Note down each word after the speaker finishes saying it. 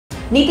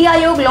NITI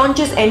Aayog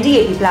launches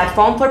NDAP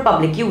platform for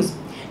public use.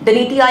 The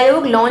NITI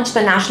Aayog launched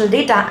the National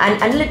Data and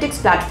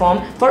Analytics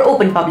Platform for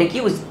open public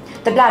use.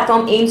 The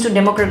platform aims to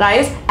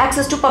democratize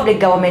access to public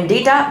government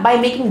data by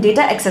making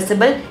data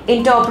accessible,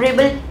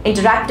 interoperable,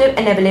 interactive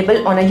and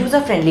available on a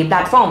user-friendly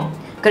platform.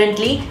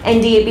 Currently,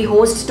 NDAP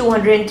hosts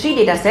 203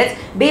 datasets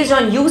based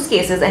on use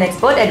cases and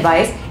expert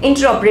advice,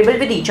 interoperable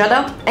with each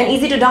other and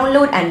easy to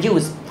download and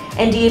use.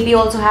 NDAP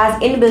also has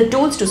inbuilt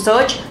tools to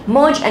search,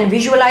 merge and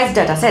visualize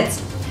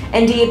datasets.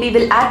 NDAP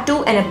will add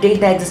to and update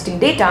the existing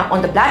data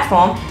on the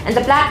platform, and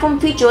the platform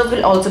features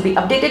will also be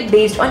updated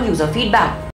based on user feedback.